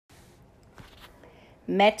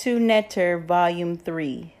Metu Neter, Volume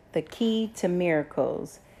 3, The Key to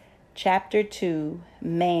Miracles, Chapter 2,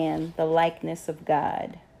 Man, the Likeness of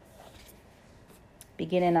God,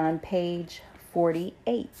 beginning on page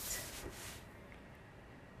 48.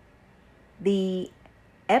 The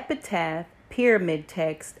Epitaph Pyramid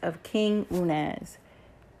Text of King Unas,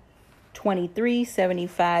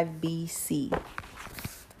 2375 BC.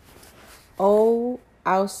 O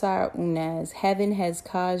Ausar Unas, heaven has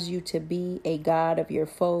caused you to be a god of your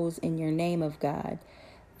foes in your name of God.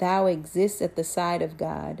 Thou exists at the side of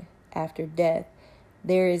God. After death,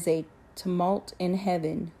 there is a tumult in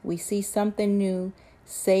heaven. We see something new,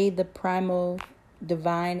 say the primal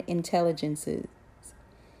divine intelligences.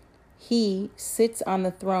 He sits on the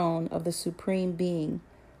throne of the Supreme Being.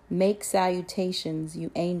 Make salutations, you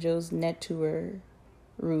angels, Neturu,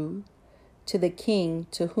 to the King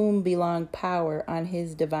to whom belong power on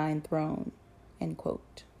his divine throne. End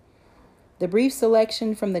quote. The brief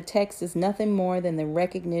selection from the text is nothing more than the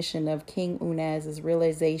recognition of King Unas's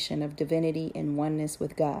realization of divinity and oneness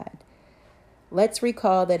with God. Let's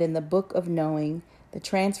recall that in the Book of Knowing, the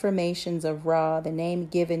transformations of Ra, the name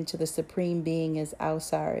given to the Supreme Being as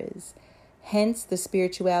Ausar is. Hence, the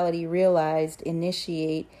spirituality realized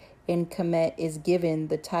initiate in Kemet is given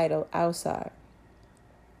the title Ausar.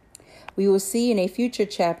 We will see in a future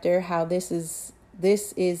chapter how this is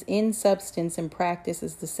in substance and practice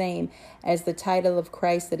is the same as the title of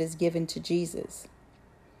Christ that is given to Jesus.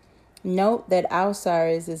 Note that Ausar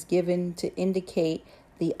is given to indicate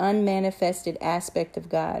the unmanifested aspect of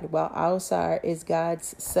God, while Ausar is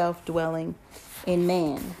God's self-dwelling in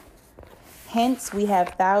man. Hence, we have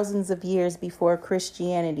thousands of years before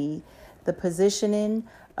Christianity, the positioning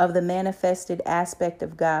of the manifested aspect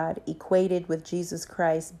of God equated with Jesus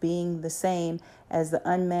Christ being the same as the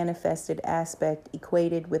unmanifested aspect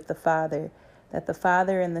equated with the Father, that the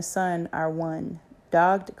Father and the Son are one.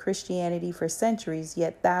 Dogged Christianity for centuries,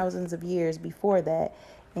 yet thousands of years before that,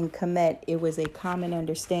 in Kemet, it was a common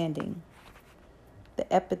understanding.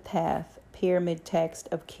 The Epitaph Pyramid Text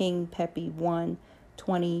of King Pepi I,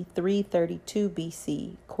 2332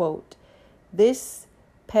 BC, quote, "This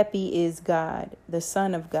Pepi is God, the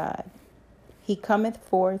Son of God. He cometh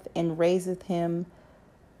forth and raiseth him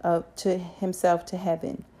to himself to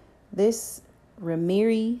heaven." This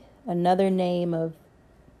Remiri, another name of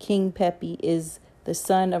King Pepi, is the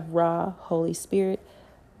son of Ra, Holy Spirit.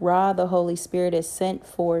 Ra, the Holy Spirit, has sent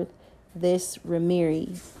forth this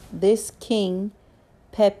Remiri. This King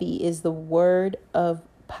Pepi is the word of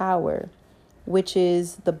power, which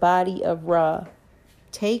is the body of Ra.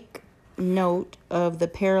 Take note of the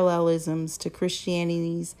parallelisms to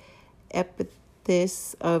Christianity's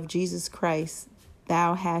epithet of Jesus Christ.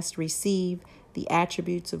 Thou hast received the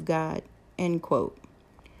attributes of God. End quote.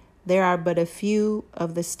 There are but a few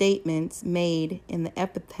of the statements made in the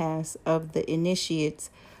epitaphs of the initiates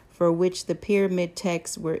for which the pyramid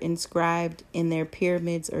texts were inscribed in their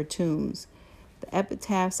pyramids or tombs. The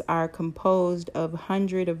epitaphs are composed of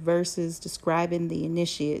hundreds of verses describing the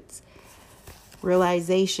initiates'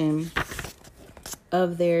 realization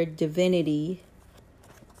of their divinity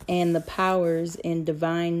and the powers and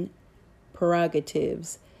divine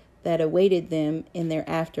prerogatives that awaited them in their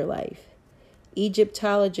afterlife.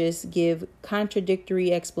 Egyptologists give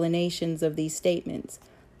contradictory explanations of these statements.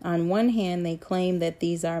 On one hand, they claim that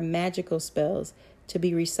these are magical spells to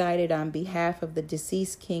be recited on behalf of the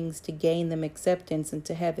deceased kings to gain them acceptance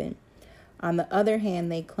into heaven. On the other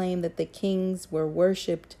hand, they claim that the kings were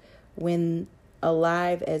worshipped when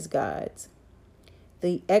alive as gods.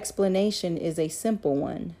 The explanation is a simple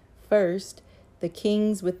one. First, the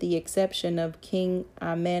kings, with the exception of King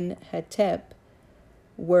Amenhotep,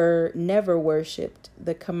 were never worshipped.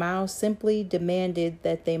 The Kamau simply demanded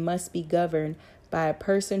that they must be governed by a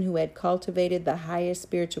person who had cultivated the highest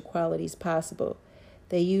spiritual qualities possible.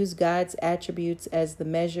 They used God's attributes as the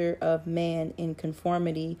measure of man in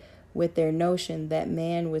conformity with their notion that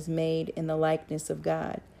man was made in the likeness of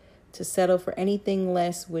God. To settle for anything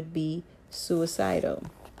less would be suicidal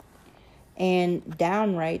and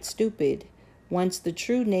downright stupid once the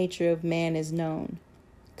true nature of man is known.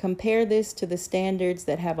 Compare this to the standards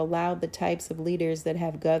that have allowed the types of leaders that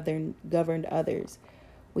have governed others.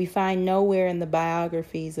 We find nowhere in the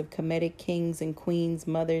biographies of Kemetic kings and queens,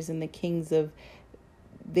 mothers, and the kings of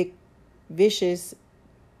vicious,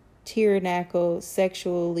 tyrannical,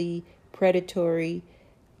 sexually predatory,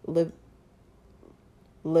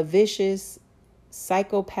 lascivious,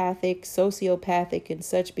 psychopathic, sociopathic, and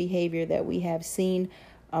such behavior that we have seen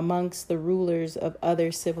amongst the rulers of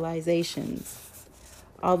other civilizations.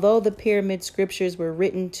 Although the pyramid scriptures were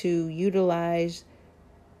written to utilize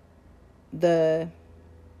the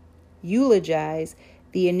eulogize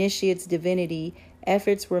the initiate's divinity,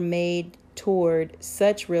 efforts were made toward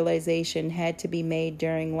such realization had to be made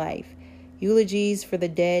during life. Eulogies for the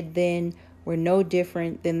dead then were no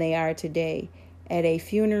different than they are today. At a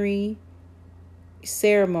funerary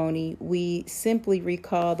ceremony, we simply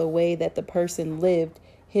recall the way that the person lived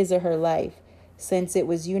his or her life, since it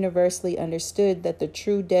was universally understood that the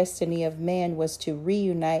true destiny of man was to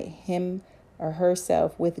reunite him or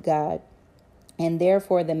herself with God, and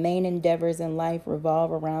therefore the main endeavors in life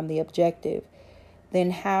revolve around the objective.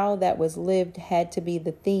 Then how that was lived had to be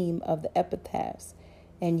the theme of the epitaphs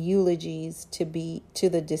and eulogies to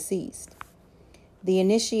the deceased. The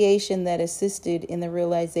initiation that assisted in the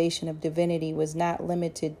realization of divinity was not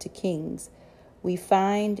limited to kings. We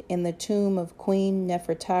find in the tomb of Queen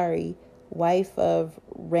Nefertari, wife of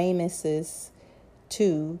Ramesses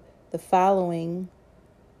II, the following,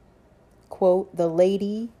 quote, "The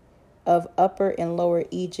lady of Upper and Lower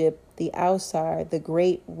Egypt, the Ausar, the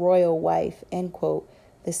great royal wife," end quote.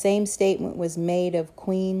 The same statement was made of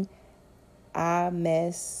Queen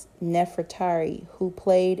Ahmes Nefertari, who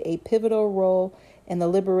played a pivotal role in the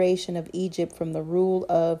liberation of Egypt from the rule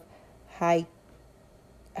of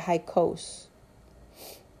Hyksos.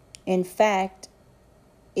 In fact,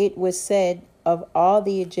 it was said of all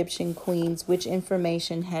the Egyptian queens which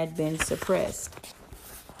information had been suppressed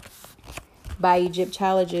by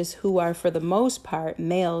Egyptologists who are for the most part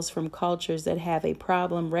males from cultures that have a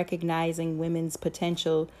problem recognizing women's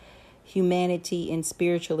potential, humanity, and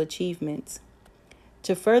spiritual achievements.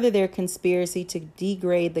 To further their conspiracy to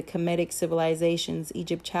degrade the Kemetic civilizations,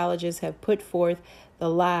 Egyptologists have put forth the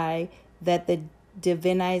lie that the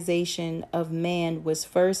divinization of man was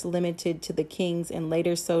first limited to the kings and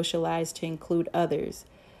later socialized to include others.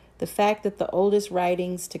 The fact that the oldest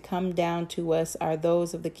writings to come down to us are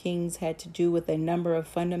those of the kings had to do with a number of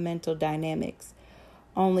fundamental dynamics.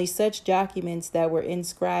 Only such documents that were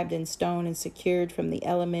inscribed in stone and secured from the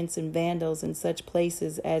elements and vandals in such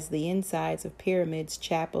places as the insides of pyramids,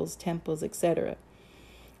 chapels, temples, etc.,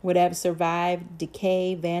 would have survived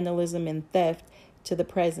decay, vandalism, and theft to the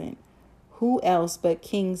present. Who else but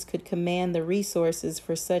kings could command the resources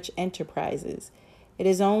for such enterprises? It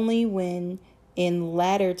is only when, in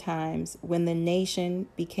latter times, when the nation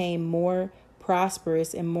became more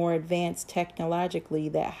prosperous and more advanced technologically,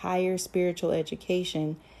 that higher spiritual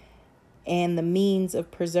education and the means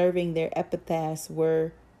of preserving their epitaphs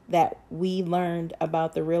were that we learned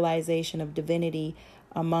about the realization of divinity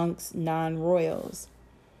amongst non-royals.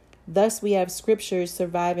 Thus we have scriptures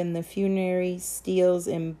surviving the funerary steles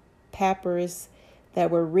and papyrus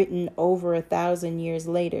that were written over 1,000 years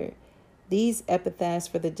later. These epitaphs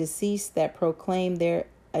for the deceased that proclaim their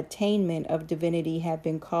attainment of divinity have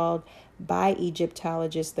been called by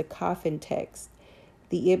Egyptologists the coffin text.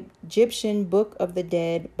 The Egyptian Book of the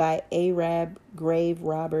Dead by Arab grave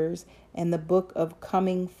robbers and the Book of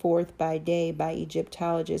Coming Forth by Day by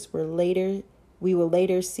Egyptologists we will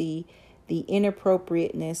later see the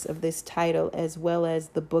inappropriateness of this title, as well as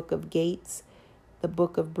the Book of Gates, the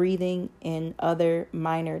Book of Breathing, and other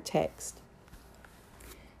minor texts.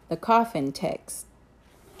 The coffin text,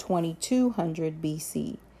 2200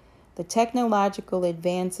 BC. The technological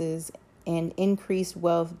advances and increased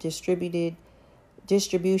wealth distribution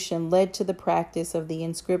led to the practice of the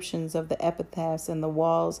inscriptions of the epitaphs in the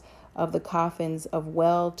walls of the coffins of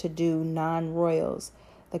well-to-do non-royals.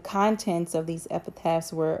 The contents of these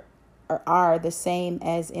epitaphs are the same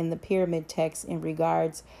as in the pyramid text in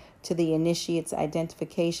regards to the initiate's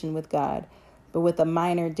identification with God, but with a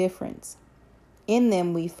minor difference. In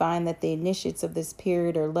them, we find that the initiates of this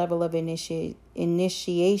period or level of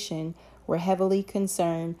initiation were heavily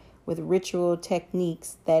concerned with ritual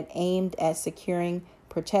techniques that aimed at securing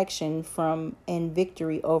protection from and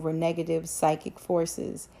victory over negative psychic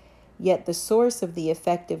forces. Yet the source of the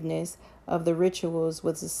effectiveness of the rituals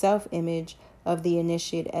was the self-image of the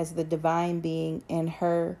initiate as the divine being and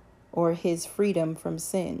her or his freedom from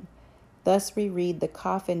sin. Thus we read the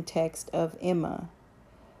coffin text of Emma.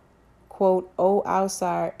 Quote, "O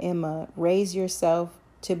Ausar Emma, raise yourself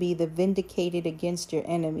to be the vindicated against your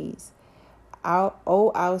enemies.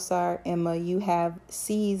 O Ausar Emma, you have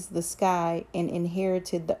seized the sky and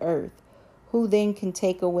inherited the earth. Who then can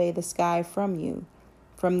take away the sky from you?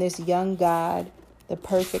 From this young god, the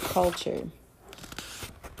perfect culture."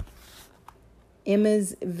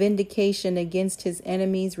 Emma's vindication against his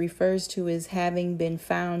enemies refers to his having been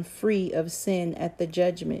found free of sin at the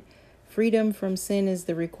judgment. Freedom from sin is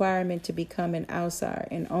the requirement to become an Ausar,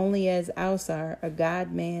 and only as Ausar, a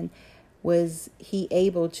God-man, was he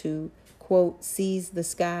able to, quote, "seize the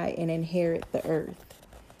sky and inherit the earth."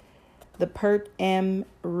 the Pert M.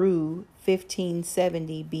 Ru,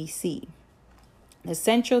 1570 BC. The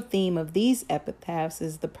central theme of these epitaphs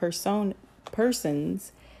is the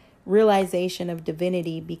person's realization of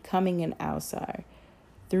divinity becoming an Ausar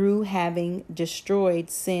through having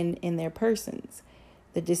destroyed sin in their persons.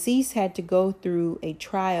 The deceased had to go through a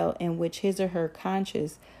trial in which his or her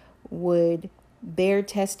conscience would bear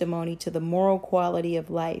testimony to the moral quality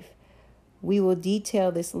of life. We will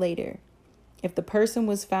detail this later. If the person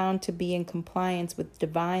was found to be in compliance with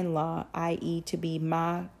divine law, i.e. to be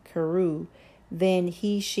Ma Karu, then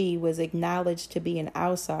she was acknowledged to be an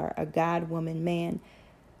Ausar, a god, woman, man.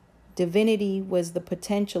 Divinity was the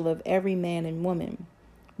potential of every man and woman.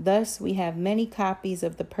 Thus, we have many copies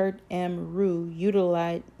of the Pert M. Ru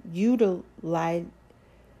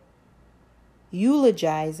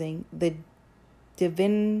eulogizing the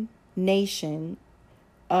divination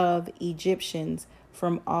of Egyptians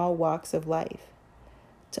from all walks of life.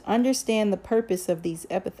 To understand the purpose of these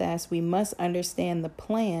epitaphs, we must understand the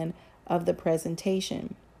plan of the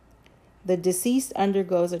presentation. The deceased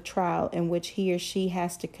undergoes a trial in which he or she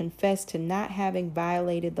has to confess to not having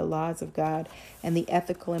violated the laws of God and the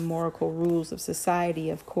ethical and moral rules of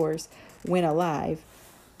society, of course, when alive.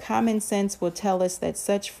 Common sense will tell us that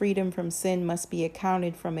such freedom from sin must be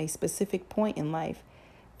accounted from a specific point in life.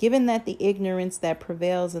 Given that the ignorance that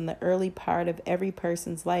prevails in the early part of every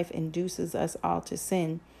person's life induces us all to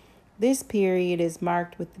sin, this period is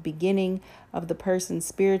marked with the beginning of the person's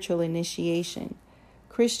spiritual initiation.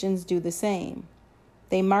 Christians do the same.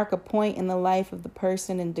 They mark a point in the life of the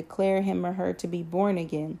person and declare him or her to be born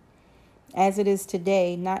again. As it is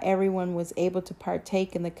today, not everyone was able to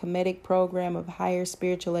partake in the Kemetic program of higher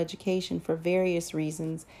spiritual education for various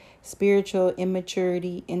reasons: spiritual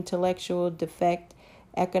immaturity, intellectual defect,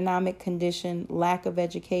 economic condition, lack of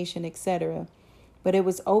education, etc. But it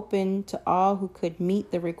was open to all who could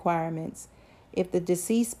meet the requirements. If the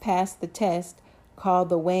deceased passed the test, called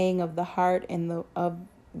the weighing of the heart and of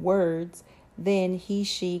words, then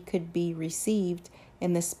she could be received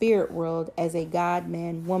in the spirit world as a God,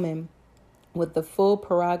 man, woman, with the full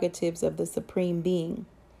prerogatives of the Supreme Being.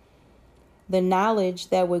 The knowledge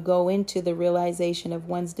that would go into the realization of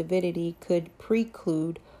one's divinity could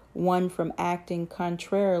preclude one from acting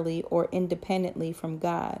contrarily or independently from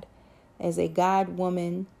God. As a God,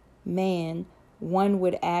 woman, man, one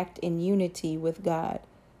would act in unity with God,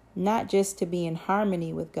 not just to be in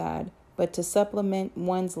harmony with God, but to supplement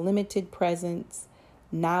one's limited presence,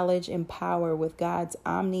 knowledge, and power with God's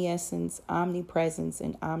omniscience, omnipresence,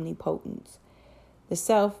 and omnipotence. The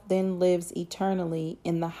self then lives eternally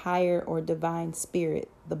in the higher or divine spirit,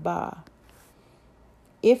 the Ba.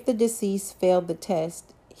 If the deceased failed the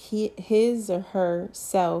test, his or her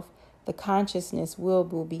self, the consciousness, will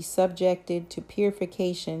be subjected to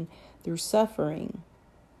purification through suffering,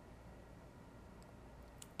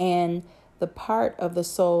 and the part of the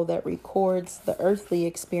soul that records the earthly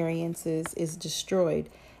experiences is destroyed,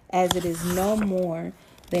 as it is no more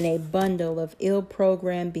than a bundle of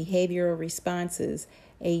ill-programmed behavioral responses,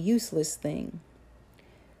 a useless thing.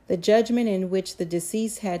 The judgment in which the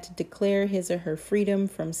deceased had to declare his or her freedom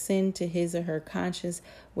from sin to his or her conscience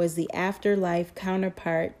was the afterlife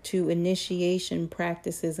counterpart to initiation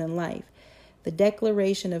practices in life. The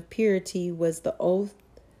declaration of purity was the oath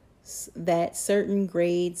that certain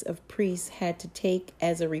grades of priests had to take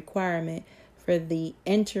as a requirement for the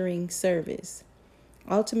entering service.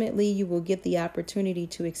 Ultimately, you will get the opportunity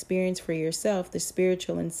to experience for yourself the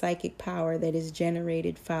spiritual and psychic power that is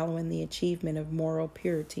generated following the achievement of moral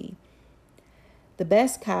purity. The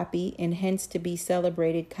best copy, and hence to be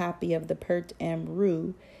celebrated copy of the Pert M.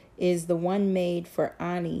 Ru, is the one made for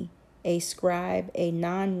Ani, a scribe, a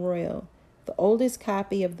non-royal. The oldest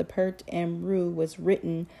copy of the Pert M. Ru was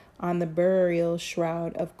written on the burial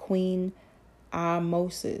shroud of Queen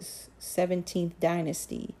Ahmosis, 17th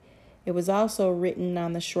dynasty. It was also written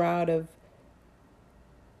on the shroud of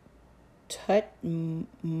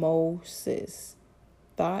Thutmose,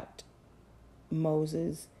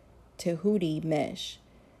 Tehuti Mesh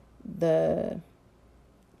the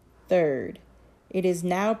third. It is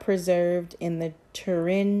now preserved in the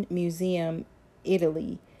Turin Museum,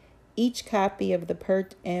 Italy. Each copy of the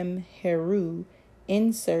Pert M. Heru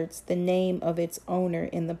inserts the name of its owner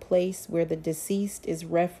in the place where the deceased is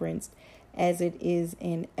referenced, as it is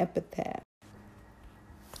an epitaph.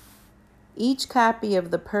 Each copy of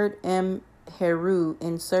the Pert M. Heru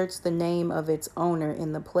inserts the name of its owner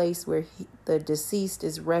in the place where the deceased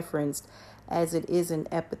is referenced, as it is an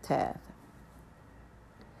epitaph.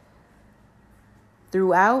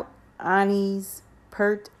 Throughout Ani's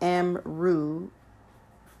Pert M. Ru,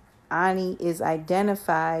 Ani is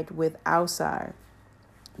identified with Ausar.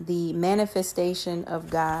 the manifestation of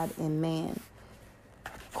God in man.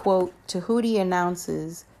 Quote, Tahuti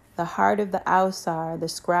announces, the heart of the Ausar, the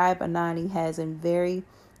scribe Anani, has in very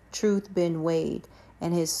truth been weighed,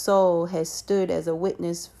 and his soul has stood as a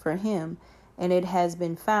witness for him, and it has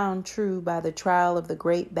been found true by the trial of the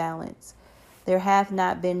great balance. There hath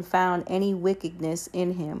not been found any wickedness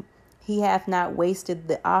in him. He hath not wasted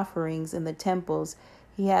the offerings in the temples.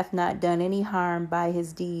 He hath not done any harm by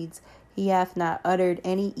his deeds. He hath not uttered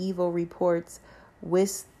any evil reports,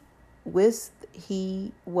 whilst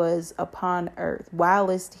he was upon earth.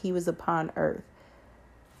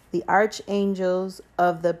 The archangels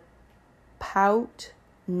of the Paut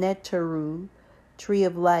Neteru, tree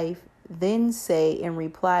of life, then say in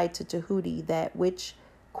reply to Tahuti that which,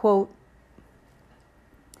 quote,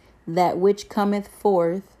 that which cometh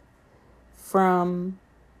forth from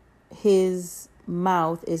his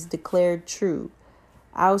mouth is declared true.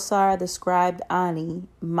 Ausar, the scribe Ani,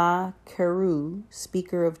 Ma Keru,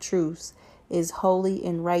 speaker of truths, is holy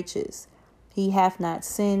and righteous. He hath not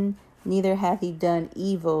sinned, neither hath he done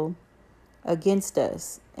evil against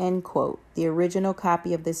us. End quote. The original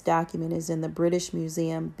copy of this document is in the British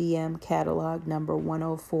Museum BM Catalog number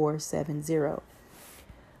 10470.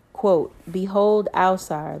 Quote, Behold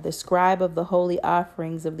Ausar, the scribe of the holy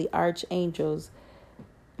offerings of the archangels,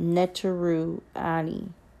 Neteru Ani.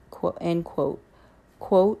 End quote.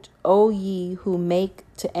 Quote, O ye who make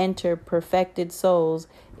to enter perfected souls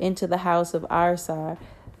into the house of Ausar,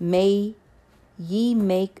 may ye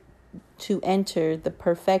make to enter the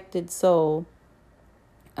perfected soul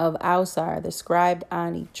of Ausar, the scribe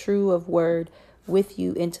Ani, true of word, with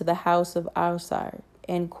you into the house of Ausar.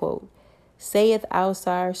 End quote. Saith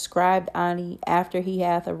Ausar, scribe Ani, after he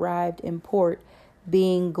hath arrived in port,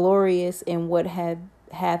 being glorious in what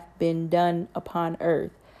hath been done upon earth.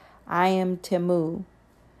 I am Temu.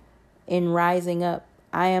 In rising up,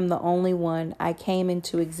 I am the only one. I came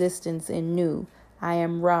into existence and knew. I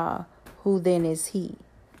am Ra. Who then is he?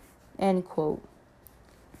 End quote.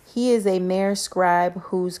 He is a mere scribe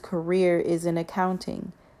whose career is in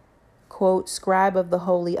accounting. Quote, scribe of the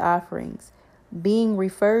holy offerings, being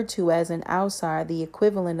referred to as an Ausar, the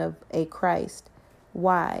equivalent of a Christ.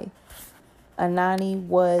 Why? Anani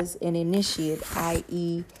was an initiate,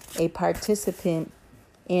 i.e., a participant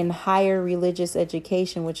in higher religious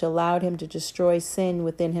education, which allowed him to destroy sin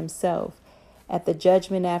within himself. At the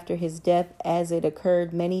judgment after his death, as it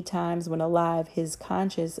occurred many times when alive, his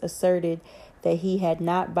conscience asserted that he had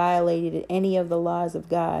not violated any of the laws of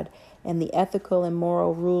God and the ethical and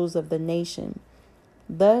moral rules of the nation.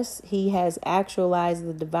 Thus, he has actualized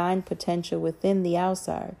the divine potential within the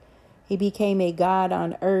Ausar. He became a god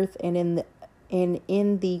on earth and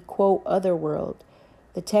in the quote other world.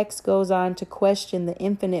 The text goes on to question the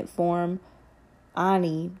infinite form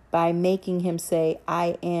Ani by making him say,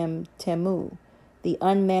 I am Temu, the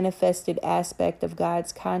unmanifested aspect of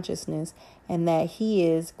God's consciousness, and that he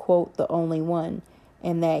is, quote, the only one,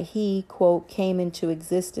 and that he, quote, came into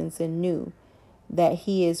existence and knew, that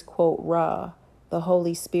he is, quote, Ra, the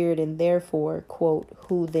Holy Spirit, and therefore, quote,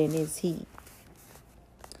 who then is he?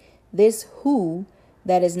 This who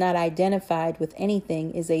that is not identified with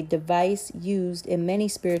anything is a device used in many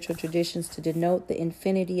spiritual traditions to denote the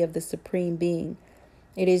infinity of the Supreme Being.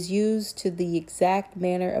 It is used to the exact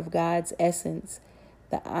manner of God's essence.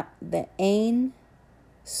 The Ein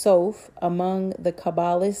Sof among the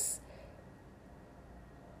Kabbalists,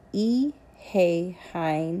 He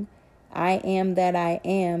Hein, I am that I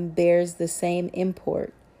am, bears the same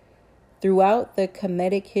import. Throughout the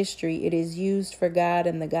Kemetic history, it is used for God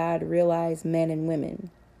and the God-realized men and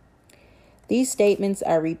women. These statements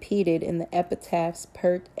are repeated in the epitaphs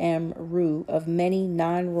Pert M. Ru of many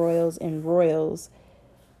non-royals and royals.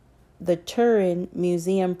 The Turin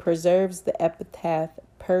Museum preserves the epitaph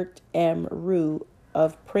Pert M. Ru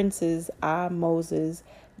of Princess Ah Moses,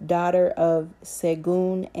 daughter of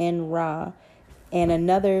Segun and Ra, and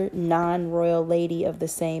another non-royal lady of the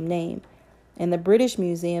same name. In the British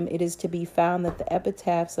Museum, it is to be found that the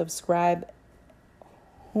epitaphs of scribe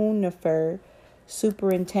Hunefer,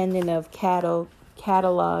 superintendent of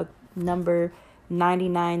catalog number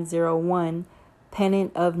 9901,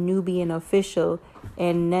 pennant of Nubian official,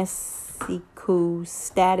 and Nesiku,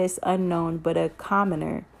 status unknown but a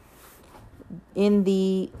commoner. In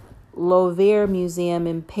the Louvre Museum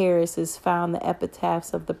in Paris is found the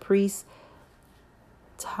epitaphs of the priest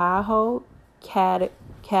Tahoe,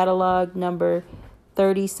 catalog number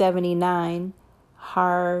 3079,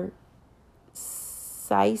 Harsisis,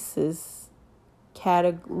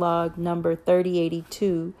 catalog number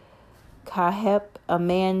 3082, Kahep, a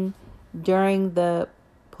man during the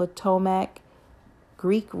Potomac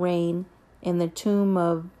Greek reign, in the tomb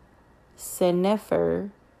of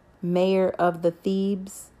Senefer, mayor of the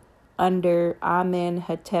Thebes under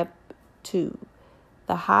Amenhotep II.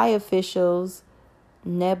 The high officials,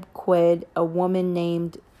 Nebqued, a woman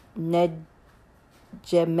named Nedjemet,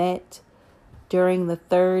 during the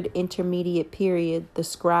third intermediate period, the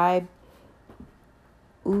scribe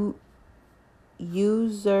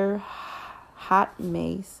User-Hatmes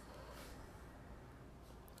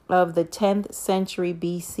of the 10th century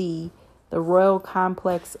BC, the royal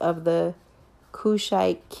complex of the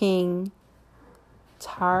Kushite king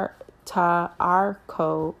Tararko,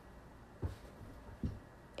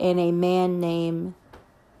 and a man named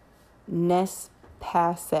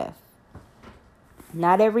Nespaseth.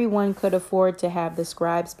 Not everyone could afford to have the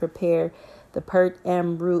scribes prepare the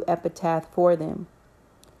Pert-em-Ru epitaph for them.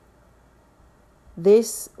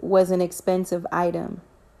 This was an expensive item.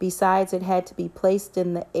 Besides, it had to be placed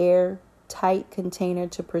in the air-tight container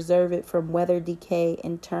to preserve it from weather, decay,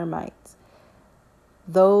 and termites.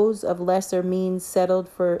 Those of lesser means settled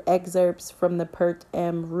for excerpts from the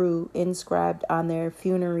Pert-em-Ru inscribed on their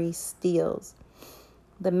funerary steels.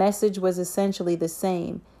 The message was essentially the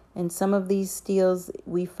same. In some of these steels,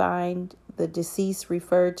 we find the deceased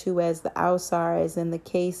referred to as the Ausar, as in the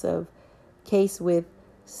case with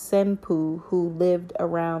Sempu, who lived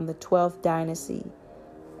around the 12th dynasty.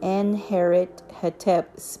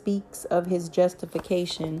 Amenhotep speaks of his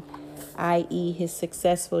justification, i.e., his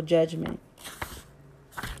successful judgment.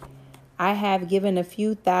 I have given a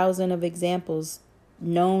few thousand of examples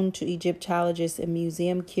known to Egyptologists and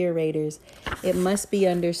museum curators. It must be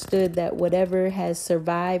understood that whatever has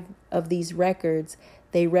survived of these records,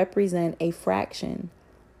 they represent a fraction.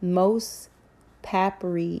 Most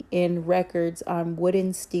papyri in records on wood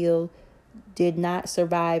and steel did not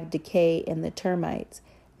survive decay and the termites.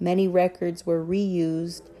 Many records were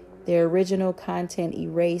reused, their original content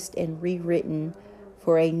erased and rewritten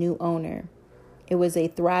for a new owner. It was a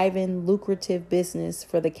thriving, lucrative business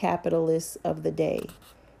for the capitalists of the day.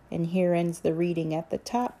 And here ends the reading at the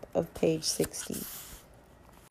top of page 60.